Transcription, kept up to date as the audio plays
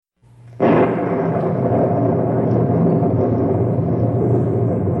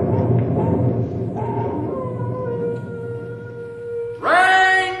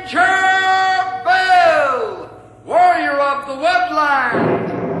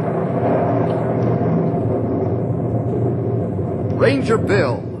Ranger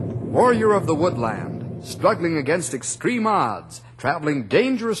Bill, warrior of the woodland, struggling against extreme odds, traveling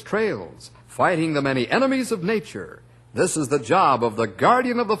dangerous trails, fighting the many enemies of nature. This is the job of the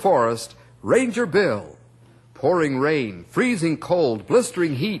guardian of the forest, Ranger Bill. Pouring rain, freezing cold,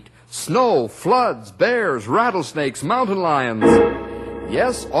 blistering heat, snow, floods, bears, rattlesnakes, mountain lions.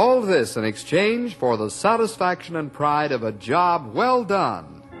 Yes, all this in exchange for the satisfaction and pride of a job well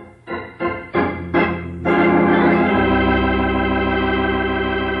done.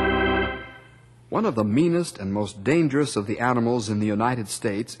 One of the meanest and most dangerous of the animals in the United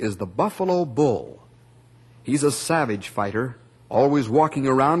States is the buffalo bull. He's a savage fighter, always walking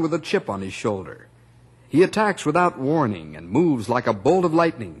around with a chip on his shoulder. He attacks without warning and moves like a bolt of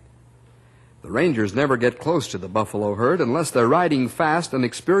lightning. The rangers never get close to the buffalo herd unless they're riding fast and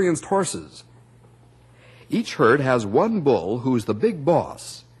experienced horses. Each herd has one bull who's the big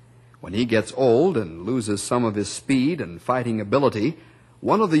boss. When he gets old and loses some of his speed and fighting ability,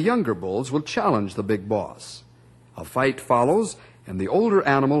 one of the younger bulls will challenge the big boss. A fight follows, and the older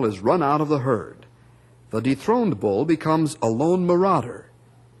animal is run out of the herd. The dethroned bull becomes a lone marauder.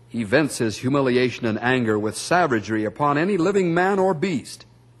 He vents his humiliation and anger with savagery upon any living man or beast.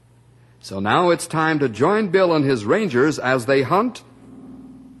 So now it's time to join Bill and his rangers as they hunt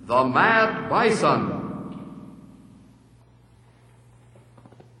the Mad Bison.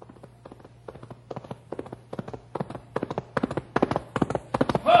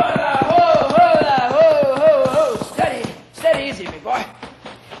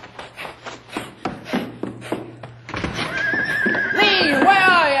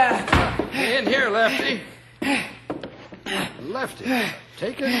 Lefty,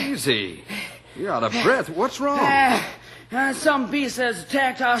 take it easy. You're out of breath. What's wrong? Some beast has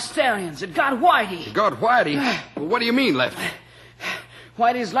attacked our stallions. It got Whitey. You got Whitey? Well, what do you mean, Lefty?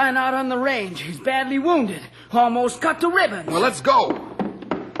 Whitey's lying out on the range. He's badly wounded. Almost cut to ribbons. Well, let's go.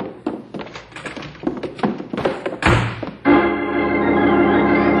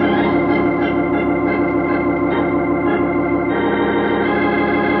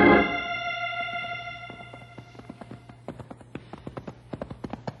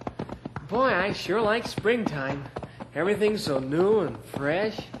 Boy, I sure like springtime. Everything's so new and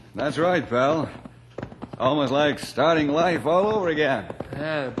fresh. That's right, pal. Almost like starting life all over again.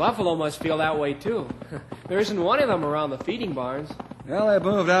 The buffalo must feel that way, too. There isn't one of them around the feeding barns. Well, they've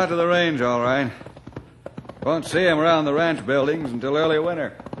moved out to the range, all right. Won't see them around the ranch buildings until early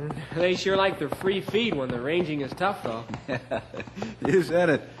winter. They sure like their free feed when the ranging is tough, though. You said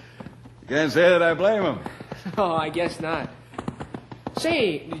it. You can't say that I blame them. Oh, I guess not.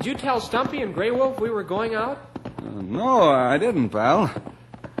 Say, did you tell Stumpy and Grey Wolf we were going out? No, I didn't, pal.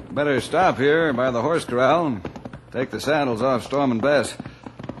 Better stop here by the horse corral and take the saddles off Storm and Bess.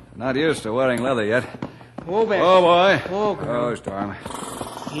 Not used to wearing leather yet. Oh, Bess. Oh, boy. Oh, girl. Oh, Storm.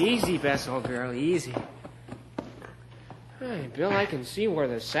 Easy, Bess, old girl, easy. Hey, Bill, I can see where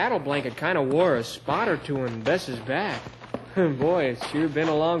the saddle blanket kind of wore a spot or two on Bess's back. Boy, it's sure been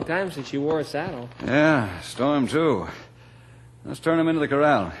a long time since you wore a saddle. Yeah, Storm, too. Let's turn him into the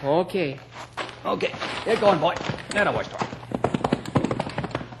corral. Okay. Okay, get going, boy. That away, Storm.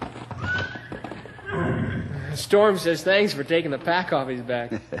 Storm says thanks for taking the pack off his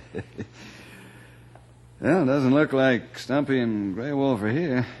back. Well, it doesn't look like Stumpy and Grey Wolf are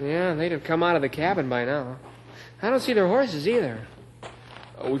here. Yeah, they'd have come out of the cabin by now. I don't see their horses either.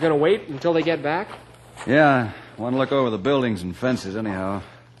 Are we going to wait until they get back? Yeah, I want to look over the buildings and fences anyhow.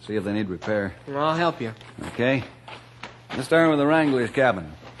 See if they need repair. I'll help you. Okay. Let's start with the Wrangler's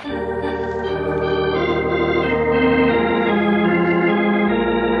cabin.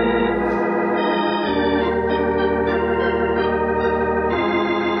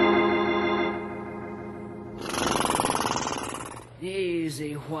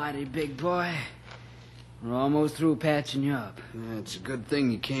 Easy, Whitey, big boy. We're almost through patching you up. Yeah, it's a good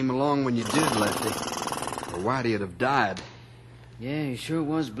thing you came along when you did, Lefty. Or Whitey'd have died. Yeah, he sure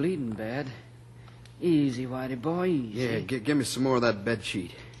was bleeding bad. Easy, Whitey boy, easy. Yeah, give me some more of that bed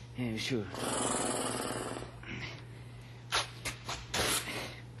sheet. Yeah, sure.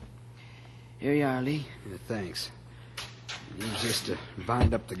 Here you are, Lee. Yeah, thanks. Use this to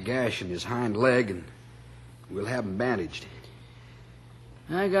bind up the gash in his hind leg, and we'll have him bandaged.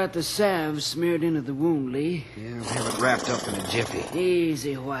 I got the salve smeared into the wound, Lee. Yeah, we'll have it wrapped up in a jiffy.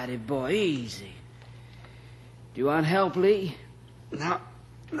 Easy, Whitey boy, easy. Do you want help, Lee? No,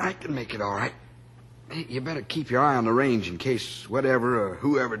 I can make it all right. Hey, you better keep your eye on the range in case whatever or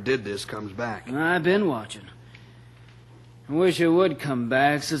whoever did this comes back. I've been watching. I wish it would come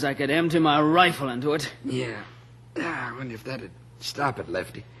back so I could empty my rifle into it. Yeah. I wonder if that'd stop it,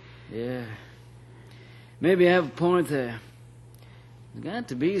 Lefty. Yeah. Maybe I have a point there. There's got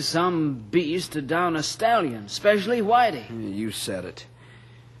to be some beast to down a stallion, especially Whitey. You said it.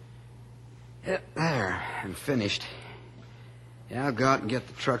 Yeah, there, I'm finished. Yeah, I'll go out and get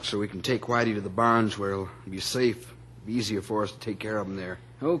the truck so we can take Whitey to the barns where he'll be safe. Be easier for us to take care of him there.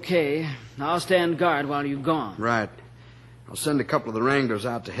 Okay, I'll stand guard while you're gone. Right. I'll send a couple of the wranglers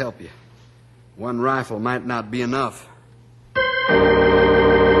out to help you. One rifle might not be enough.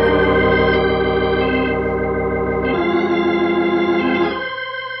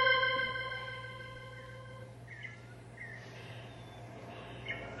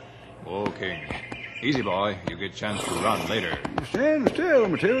 Okay. Easy, boy. You get a chance to run later. Stand still,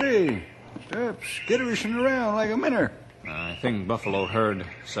 Matilda. Stop skitterishing around like a minner. I think buffalo herd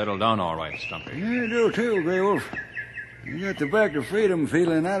settled down all right, Stumpy. Yeah, I do too, Grey Wolf. You got the back to freedom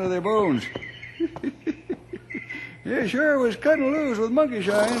feeling out of their bones. Yeah, sure was cutting loose with monkey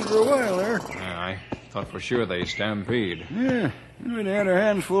shines for a while there. Yeah, I thought for sure they stampede. Yeah, we had our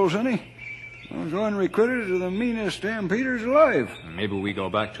hands full, Sonny. Those unrecruited are the meanest stampeders alive. Maybe we go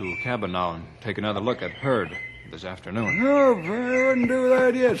back to cabin now and take another look at herd this afternoon. No, I wouldn't do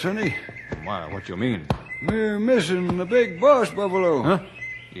that yet, Sonny. Why, what you mean? We're missing the big boss buffalo. Huh?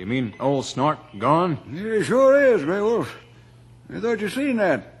 You mean old Snort gone? Yeah, sure is, Grey Wolf. I thought you seen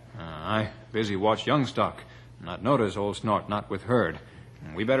that. I busy watch Youngstock. Not notice old Snort not with herd.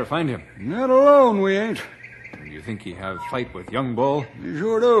 We better find him. Not alone, we ain't. You think he have fight with Young Bull? You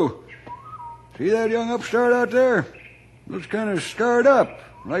sure do. See that young upstart out there? Looks kind of scarred up,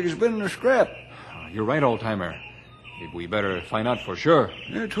 like he's been in a scrap. You're right, old-timer. We better find out for sure.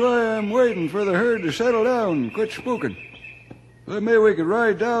 That's why I'm waiting for the herd to settle down and quit spooking. Then maybe we could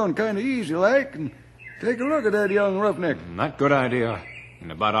ride down kind of easy-like and take a look at that young roughneck. Not good idea. In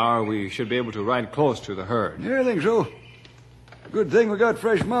about an hour, we should be able to ride close to the herd. Yeah, I think so. Good thing we got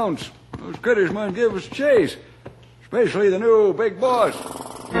fresh mounts. Those critters might give us a chase, especially the new big boss.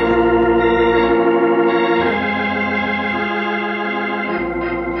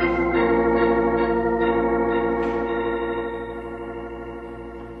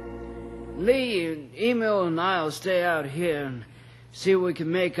 Lee, Emil, and I'll stay out here and see what we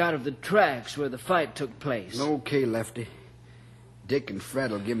can make out of the tracks where the fight took place. Okay, Lefty. Dick and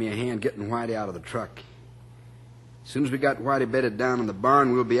Fred will give me a hand getting Whitey out of the truck. As soon as we got Whitey bedded down in the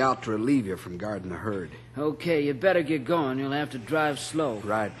barn, we'll be out to relieve you from guarding the herd. Okay, you better get going. You'll have to drive slow.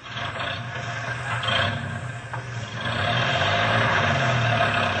 Right.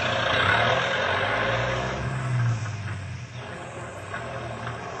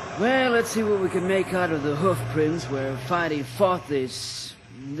 Well, let's see what we can make out of the hoof prints where Whitey fought this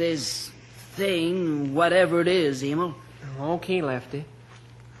thing, whatever it is, Emil. Okay, Lefty.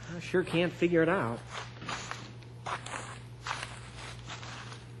 I sure can't figure it out.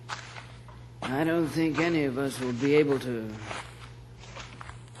 I don't think any of us will be able to...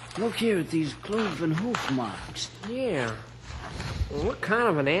 Look here at these cloven hoof marks. Yeah. Well, what kind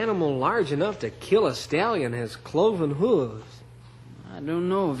of an animal large enough to kill a stallion has cloven hooves? I don't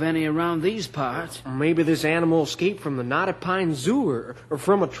know of any around these parts. Or maybe this animal escaped from the Knotted Pine Zoo or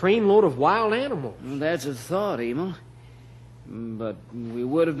from a trainload of wild animals. Well, that's a thought, Emil. But we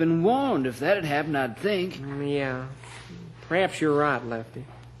would have been warned if that had happened, I'd think. Yeah. Perhaps you're right, Lefty.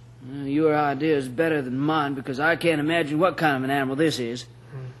 Your idea is better than mine because I can't imagine what kind of an animal this is.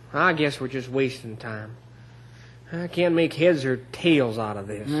 I guess we're just wasting time. I can't make heads or tails out of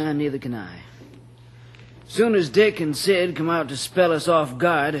this. Neither can I. Soon as Dick and Sid come out to spell us off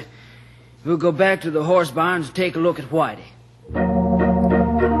guard, we'll go back to the horse barns and take a look at Whitey.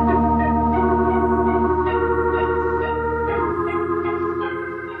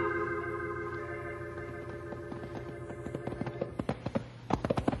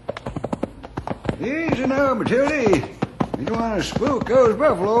 Easy now, Matilda. You don't want to spook those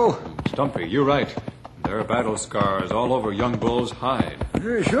buffalo. Stumpy, you're right. There are battle scars all over Young Bull's hide.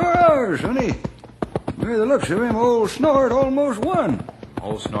 There sure are, Sonny. By the looks of him, old Snort almost won.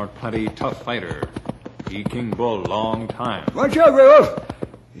 Old Snort plenty tough fighter. He King Bull long time. Watch out, Grey Wolf.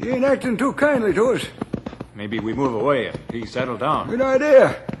 He ain't acting too kindly to us. Maybe we move away and he settle down. Good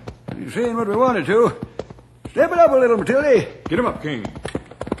idea. Ain't saying what we wanted to. Step it up a little, Matilda. Get him up, King.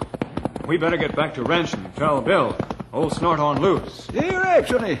 We better get back to ranch and tell Bill. Old Snort on loose. You're right,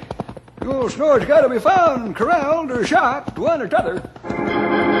 Sonny. Old Snort's got to be found and corralled or shot, one or t'other.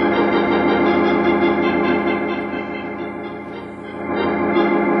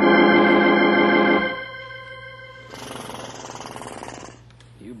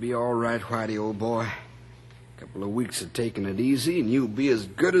 You'll be all right, Whitey, old boy. Couple of weeks of taking it easy, and you'll be as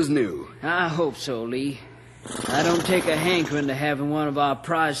good as new. I hope so, Lee. I don't take a hankering to having one of our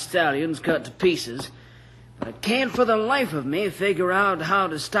prize stallions cut to pieces, I can't for the life of me figure out how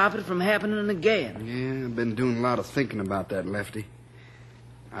to stop it from happening again. Yeah, I've been doing a lot of thinking about that, Lefty.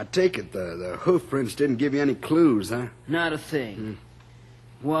 I take it the hoof prints didn't give you any clues, huh? Not a thing.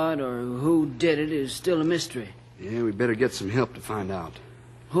 What or who did it is still a mystery. Yeah, we better get some help to find out.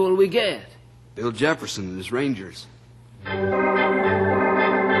 Who'll we get? Bill Jefferson and his Rangers.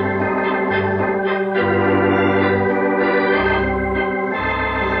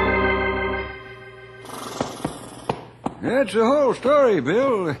 That's the whole story,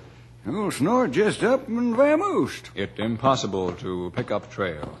 Bill. Old Snort just up and vamoosed. It impossible to pick up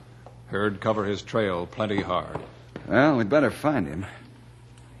trail. Herd cover his trail plenty hard. Well, we'd better find him.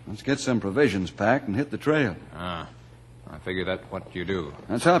 Let's get some provisions packed and hit the trail. I figure that's what you do.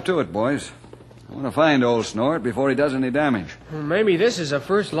 Let's hop to it, boys. I want to find old Snort before he does any damage. Well, maybe this is the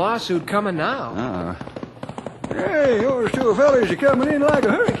first lawsuit coming now. Hey, yours two fellas are coming in like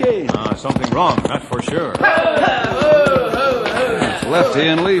a hurricane. Something wrong, that's for sure. It's Lefty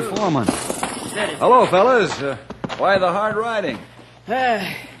and Lee Foreman. Hello, fellas. Why the hard riding?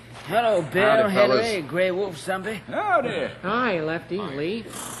 Hello, Bill, Howdy, fellas. Henry, Grey Wolf, Stumpy. Howdy. Hi, Lefty, Lee.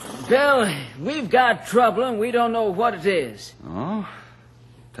 Bill, we've got trouble and we don't know what it is. Oh?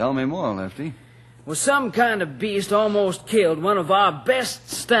 Tell me more, Lefty. Well, some kind of beast almost killed one of our best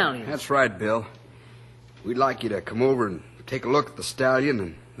stallions. That's right, Bill. We'd like you to come over and take a look at the stallion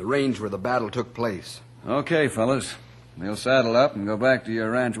and the range where the battle took place. Okay, fellas. We'll saddle up and go back to your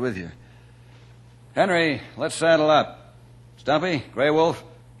ranch with you. Henry, let's saddle up. Stumpy, Grey Wolf,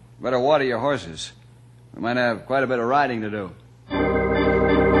 better water your horses. We might have quite a bit of riding to do.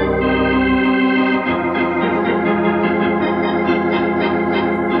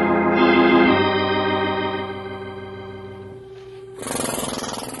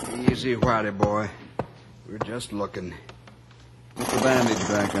 Easy, Whitey boy. We're just looking. Put the bandage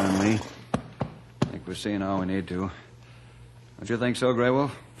back on, Lee. I think we're seeing all we need to. Don't you think so, Grey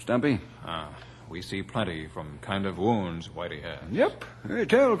Wolf? Stumpy? We see plenty from kind of wounds Whitey has. Yep. They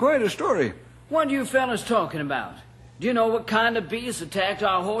tell quite a story. What are you fellas talking about? Do you know what kind of beast attacked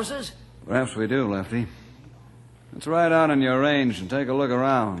our horses? Perhaps we do, Lefty. Let's ride out on your range and take a look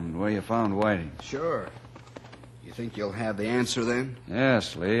around where you found Whitey. Sure. You think you'll have the answer then?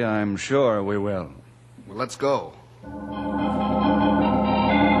 Yes, Lee, I'm sure we will. Well, let's go.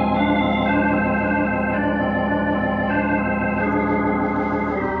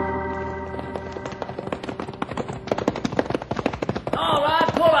 All right,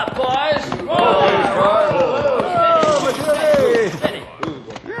 pull up, boys.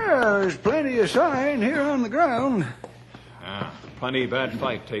 Yeah, there's plenty of sign here on the ground. Plenty bad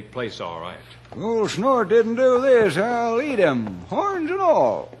fight take place, all right. Old Snort didn't do this. I'll eat him, horns and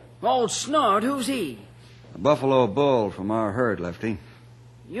all. Old Snort, who's he? A buffalo bull from our herd, Lefty.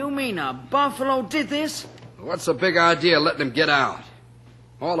 You mean a buffalo did this? What's the big idea of letting him get out?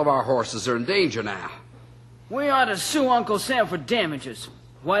 All of our horses are in danger now. We ought to sue Uncle Sam for damages.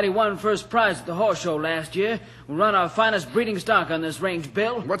 Whitey won first prize at the horse show last year. We run our finest breeding stock on this range,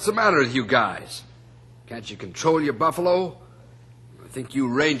 Bill. What's the matter with you guys? Can't you control your buffalo? I think you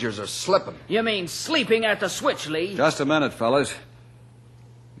Rangers are slipping. You mean sleeping at the switch, Lee? Just a minute, fellas.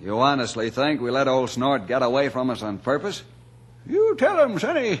 You honestly think we let old Snort get away from us on purpose? You tell 'em,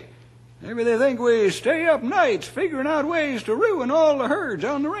 Sonny. Maybe they think we stay up nights figuring out ways to ruin all the herds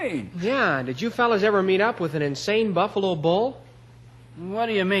on the range. Yeah, did you fellas ever meet up with an insane buffalo bull? What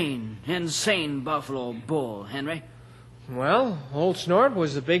do you mean, insane buffalo bull, Henry? Well, old Snort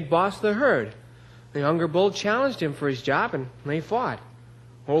was the big boss of the herd. The younger bull challenged him for his job, and they fought.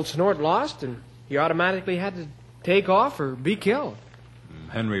 Old Snort lost, and he automatically had to take off or be killed.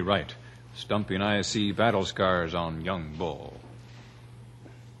 Henry right. Stumpy and I see battle scars on young bull.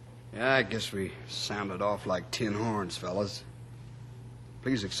 Yeah, I guess we sounded off like tin horns, fellas.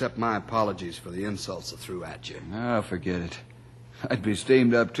 Please accept my apologies for the insults I threw at you. Ah, forget it. I'd be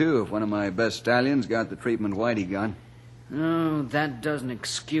steamed up, too, if one of my best stallions got the treatment Whitey got. Oh, that doesn't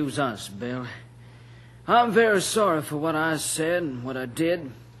excuse us, Bill. I'm very sorry for what I said and what I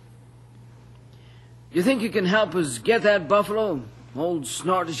did. You think you can help us get that buffalo? Old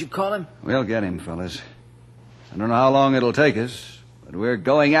Snort, as you call him? We'll get him, fellas. I don't know how long it'll take us, but we're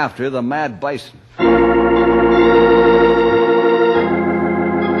going after the Mad Bison.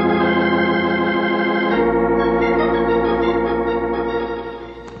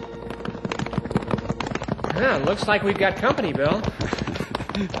 Yeah, looks like we've got company, Bill.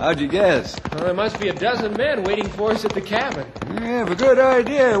 How'd you guess? Well, there must be a dozen men waiting for us at the cabin. You have a good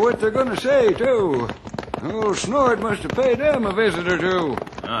idea what they're going to say, too. Old Snort must have paid them a visit or two.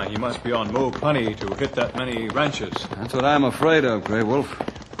 He must be on move plenty to hit that many ranches. That's what I'm afraid of, Grey Wolf.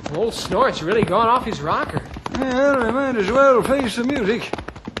 Old Snort's really gone off his rocker. Well, we might as well face the music.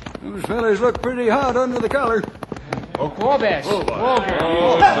 Those fellas look pretty hot under the collar. Wabash. Oh,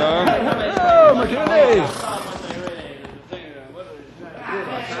 McKinley.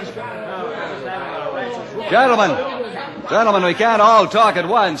 Gentlemen, we can't all talk at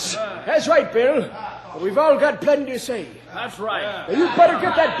once. That's right, Bill. We've all got plenty to say. That's right. Now, you better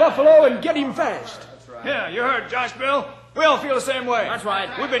get that buffalo and get him fast. Yeah, you heard Josh, Bill. We all feel the same way. That's right.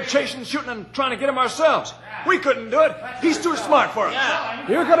 We've been chasing, shooting, and trying to get him ourselves. We couldn't do it. He's too smart for us. Yeah.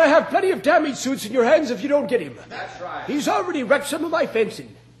 You're going to have plenty of damage suits in your hands if you don't get him. That's right. He's already wrecked some of my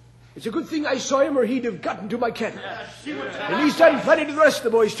fencing. It's a good thing I saw him or he'd have gotten to my cattle. And he's done plenty to the rest of the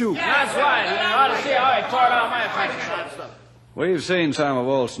boys, too. That's right. You ought to see how he tore down my fence. We've seen some of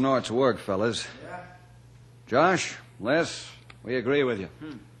old Snort's work, fellas. Josh, Les, we agree with you.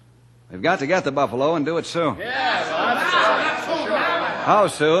 We've got to get the buffalo and do it soon. How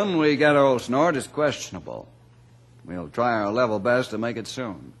soon we get old Snort is questionable. We'll try our level best to make it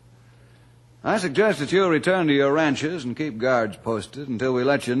soon. I suggest that you return to your ranches and keep guards posted until we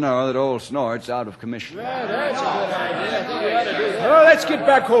let you know that old Snort's out of commission. That's a good idea. I think we ought to do that. Well, let's get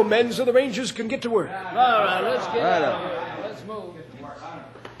back home, men, so the Rangers can get to work. All right, let's get Right out. up. Let's move.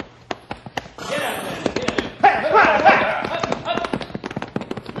 Get out there.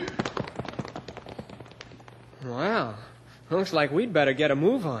 Wow. Looks like we'd better get a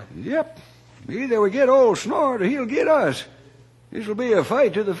move on. Yep. Either we get old Snort or he'll get us. This'll be a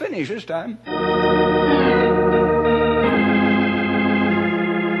fight to the finish this time. How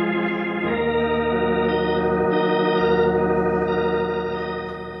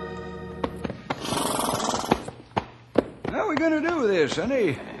are we going to do this,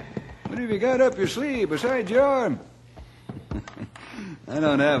 sonny? What have you got up your sleeve besides your arm? I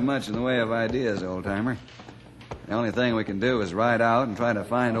don't have much in the way of ideas, old-timer. The only thing we can do is ride out and try to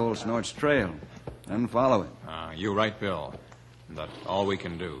find old Snort's trail and follow it. You're right, Bill. That's all we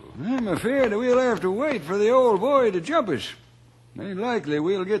can do. I'm afraid that we'll have to wait for the old boy to jump us. Ain't likely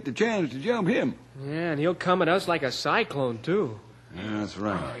we'll get the chance to jump him. Yeah, and he'll come at us like a cyclone, too. Yeah, that's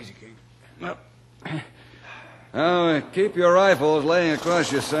right. Now, keep your rifles laying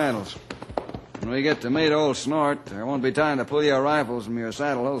across your saddles. When we get to meet old Snort, there won't be time to pull your rifles from your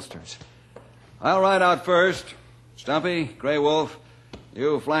saddle holsters. I'll ride out first. Stumpy, Grey Wolf,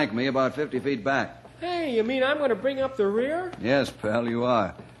 you flank me about 50 feet back. Hey, you mean I'm going to bring up the rear? Yes, pal, you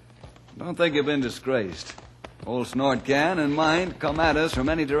are. Don't think you've been disgraced. Old Snort can and mind come at us from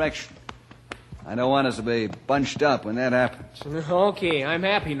any direction. I don't want us to be bunched up when that happens. Okay, I'm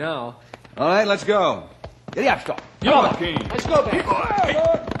happy now. All right, let's go. Get up, Scott. Come on, King. Let's go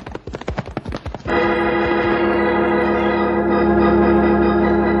back.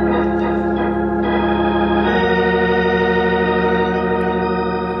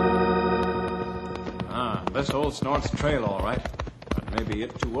 This old Snort's trail, all right. But maybe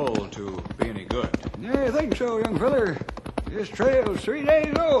it's too old to be any good. Yeah, I think so, young feller. This trail's 3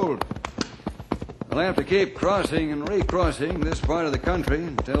 days old. We'll have to keep crossing and recrossing this part of the country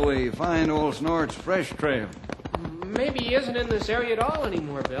until we find old Snort's fresh trail. Maybe he isn't in this area at all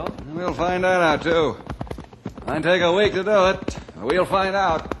anymore, Bill. And we'll find that out, too. Might take a week to do it. But we'll find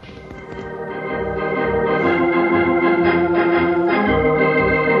out.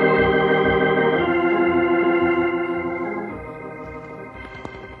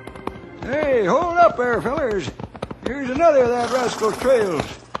 Hey, hold up there, fellers. Here's another of that rascal's trails.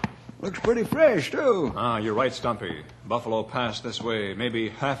 Looks pretty fresh, too. You're right, Stumpy. Buffalo passed this way maybe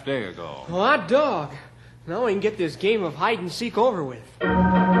half day ago. Hot dog. Now we can get this game of hide and seek over with.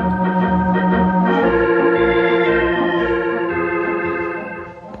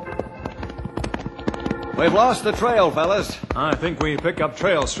 We've lost the trail, fellas. I think we pick up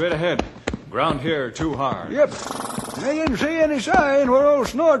trail straight ahead. Ground here too hard. Yep. I didn't see any sign where old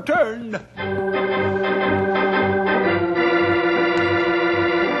Snort turned.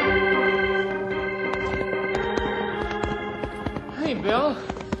 Hey, Bill,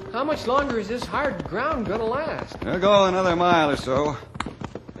 how much longer is this hard ground gonna last? We'll go another mile or so.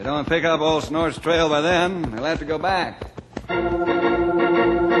 If we don't pick up old Snort's trail by then, we'll have to go back.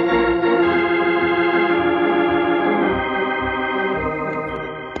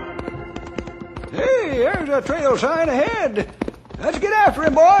 Hey, there's a trail sign ahead. Let's get after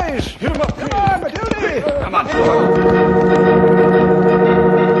him, boys. Hit him up. Come on, Matilda. Come on.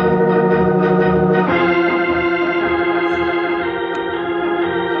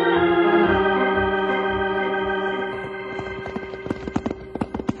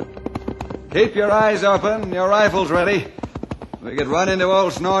 Keep your eyes open, your rifles ready. We could run into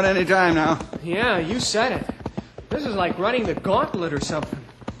old Snort any time now. Yeah, you said it. This is like running the gauntlet or something.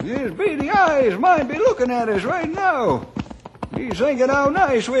 His beady eyes might be looking at us right now. He's thinking how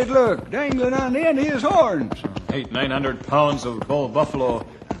nice we'd look, dangling on the end of his horns. 800-900 pounds of bull buffalo.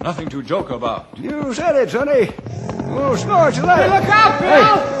 Nothing to joke about. You said it, Sonny. Oh, Snort's alive. Hey, look out,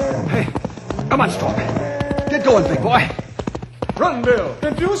 Bill! Hey, come on, Storm. Get going, big boy. Run, Bill.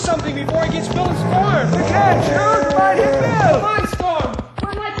 And do something before he gets Bill and Storm. We can't shoot. We might hit Bill. Come on, Storm.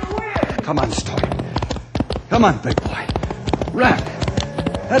 We're like to win. Come on, Storm. Come on, big boy. Rack.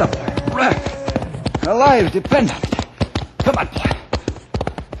 Head up, boy. Rack. Our lives depend on it. Come on, boy.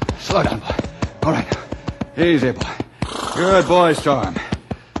 Slow down, boy. All right. Easy, boy. Good boy, Storm.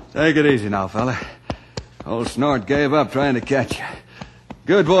 Take it easy now, fella. Old Snort gave up trying to catch you.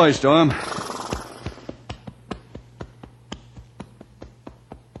 Good boy, Storm.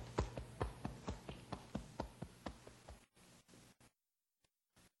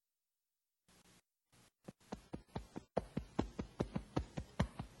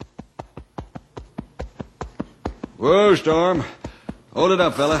 Whoa, Storm. Hold it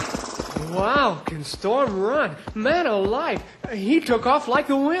up, fella. Wow, can Storm run? Man alive, he took off like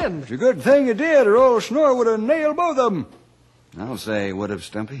the wind. It's a good thing you did, or old Snort would have nailed both of them. I'll say would have,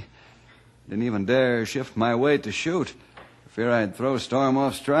 Stumpy. Didn't even dare shift my weight to shoot, for fear I'd throw Storm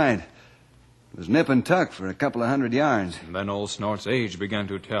off stride. It was nip and tuck for a couple of 100 yards. And then old Snort's age began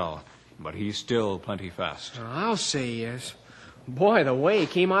to tell, but he's still plenty fast. I'll say he is. Boy, the way he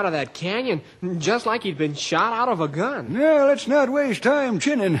came out of that canyon, just like he'd been shot out of a gun. Yeah, let's not waste time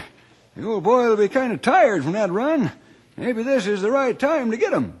chinning. The old boy will be kind of tired from that run. Maybe this is the right time to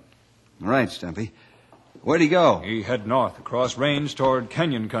get him. All right, Stumpy. Where'd he go? He head north across range toward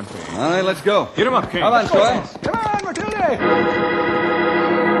canyon country. All right, let's go. Get him up, King. Come on, Storm. Come on, Matilda.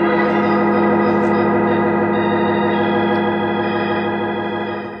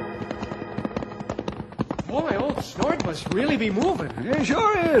 Boy, old Snort must really be moving. He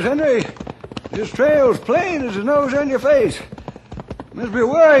sure is, Henry. This trail's plain as the nose on your face. Must be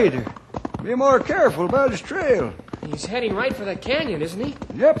worried. Be more careful about his trail. He's heading right for the canyon, isn't he?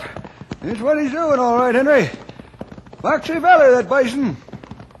 Yep. That's what he's doing, all right, Henry. Foxy fella, that bison.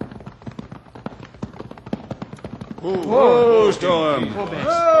 Whoa, Storm.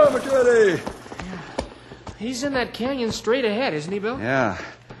 Oh, Matilda. He's in that canyon straight ahead, isn't he, Bill? Yeah.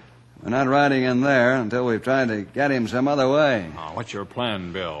 We're not riding in there until we've tried to get him some other way. What's your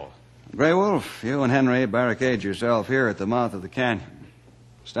plan, Bill? Grey Wolf, you and Henry barricade yourself here at the mouth of the canyon.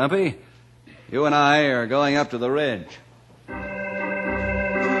 Stumpy, you and I are going up to the ridge.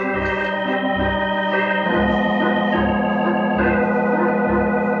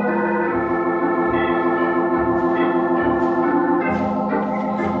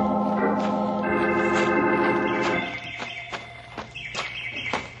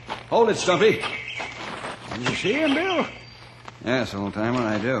 Hold it, Stumpy. Did you see him, Bill? Yes, old-timer,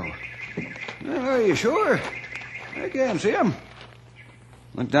 I do. Are you sure? I can't see him.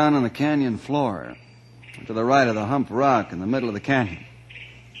 Look down on the canyon floor. To the right of the hump rock in the middle of the canyon.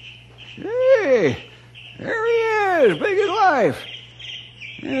 Hey, there he is, big as life.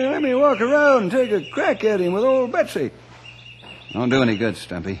 Yeah, let me walk around and take a crack at him with old Betsy. Don't do any good,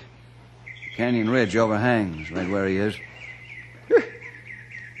 Stumpy. The canyon ridge overhangs right where he is.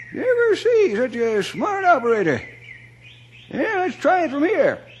 You ever see such a smart operator? Yeah, let's try it from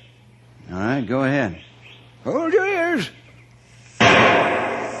here. All right, go ahead. Hold your ears.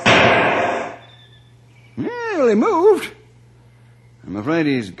 Well, he moved. I'm afraid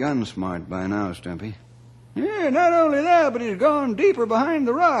he's gun smart by now, Stumpy. Yeah, not only that, but he's gone deeper behind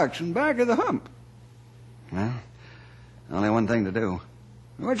the rocks and back of the hump. Well, only one thing to do.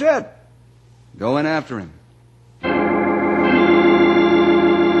 What's that? Go in after him.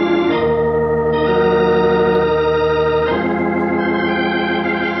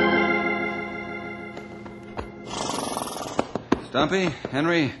 Stumpy,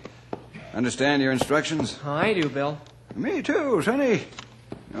 Henry, understand your instructions? I do, Bill. Me too, Sonny.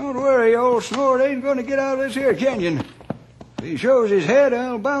 Don't worry, old Snort ain't going to get out of this here canyon. If he shows his head,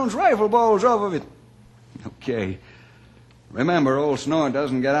 I'll bounce rifle balls off of it. Okay. Remember, old Snort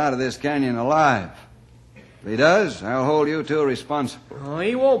doesn't get out of this canyon alive. If he does, I'll hold you two responsible. Oh,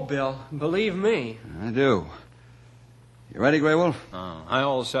 he won't, Bill. Believe me. I do. You ready, Grey Wolf? I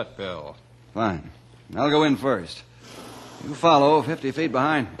all set, Bill. Fine. I'll go in first. You follow 50 feet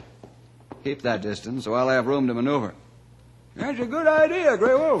behind me. Keep that distance so I'll have room to maneuver. That's a good idea,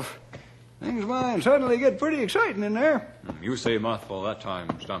 Grey Wolf. Things might suddenly get pretty exciting in there. You say mouthful that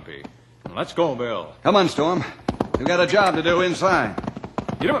time, Stumpy. Let's go, Bill. Come on, Storm. We've got a job to do inside.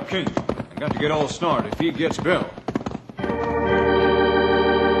 Get him up, King. I've got to get old Snort if he gets Bill.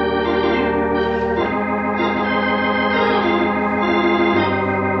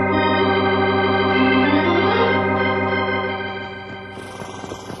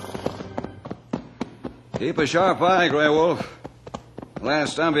 Keep a sharp eye, Grey Wolf.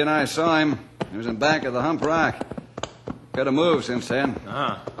 Last Stumpy and I saw him, he was in back of the Hump Rock. Could have moved since then.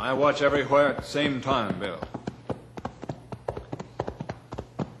 I watch everywhere at the same time, Bill.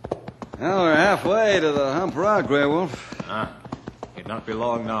 Well, we're halfway to the Hump Rock, Grey Wolf. It'd not be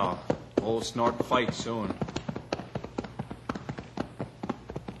long now. Old Snort fight soon.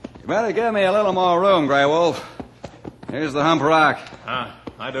 You better give me a little more room, Grey Wolf. Here's the Hump Rock.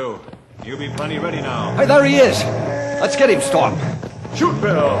 I do. You be plenty ready now. Hey, there he is. Let's get him, Storm. Shoot,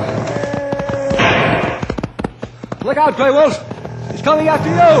 Bill. Look out, Grey Wolf. He's coming after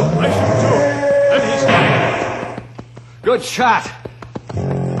you. I shoot, too. Then he's mine. Good shot.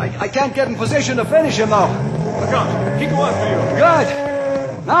 I can't get in position to finish him, though. Look out. He go after you.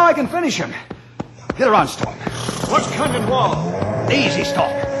 Good. Now I can finish him. Get around, Storm. Watch canyon wall. Easy,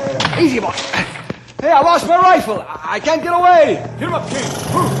 Storm. Easy, boy. Hey, I lost my rifle. I can't get away. Get him up, King.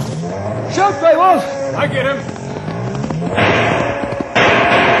 Shoot, Grey Wolf. I get him.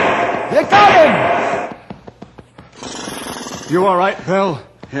 You got him. You all right, Bill?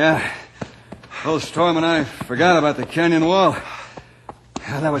 Yeah. Old Storm and I forgot about the canyon wall.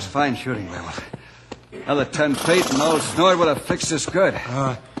 That was fine shooting, Grey Wolf. Another 10 feet and old Snort would have fixed us good.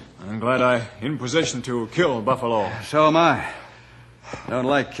 I'm glad I'm in position to kill buffalo. So am I. Don't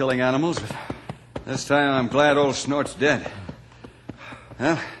like killing animals, but this time I'm glad old Snort's dead.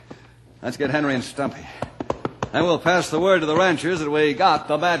 Well, let's get Henry and Stumpy. Then we'll pass the word to the ranchers that we got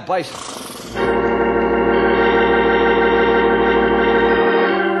the Mad Bison.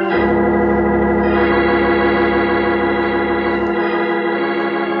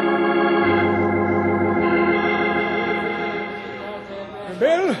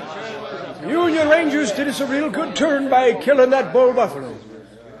 Bill, you and your Rangers did us a real good turn by killing that bull buffalo.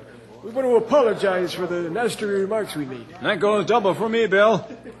 We want to apologize for the nasty remarks we made. That goes double for me, Bill.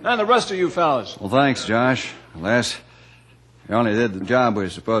 And the rest of you fellas. Well, thanks, Josh. Les, you only did the job we were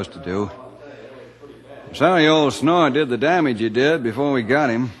supposed to do. I'm sorry old Snort did the damage he did before we got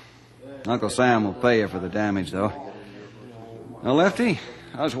him. Uncle Sam will pay you for the damage, though. Now, Lefty,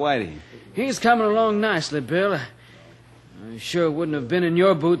 how's Whitey? He's coming along nicely, Bill. I sure wouldn't have been in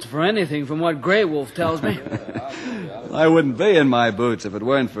your boots for anything from what Grey Wolf tells me. I wouldn't be in my boots if it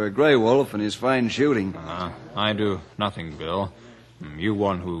weren't for Grey Wolf and his fine shooting. I do nothing, Bill. You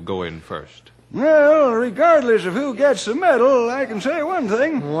one who go in first. Well, regardless of who gets the medal, I can say one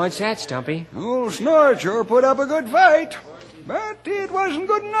thing. What's that, Stumpy? Old Snort sure put up a good fight, but it wasn't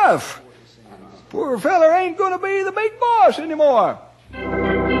good enough. Poor feller ain't going to be the big boss anymore.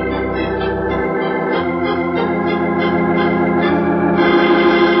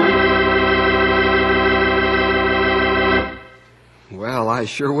 Well, I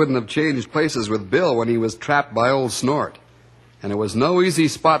sure wouldn't have changed places with Bill when he was trapped by old Snort. And it was no easy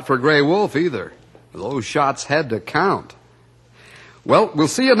spot for Grey Wolf either. Those shots had to count. Well, we'll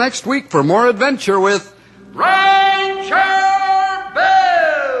see you next week for more adventure with Ranger Bill!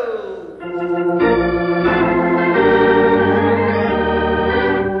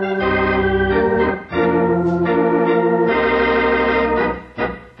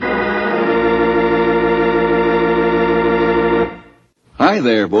 Hi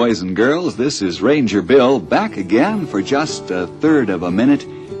there, boys and girls. This is Ranger Bill back again for just a third of a minute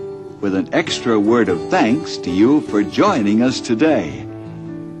with an extra word of thanks to you for joining us today.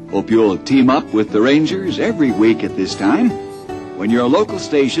 Hope you'll team up with the Rangers every week at this time when your local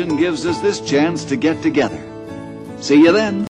station gives us this chance to get together. See you then.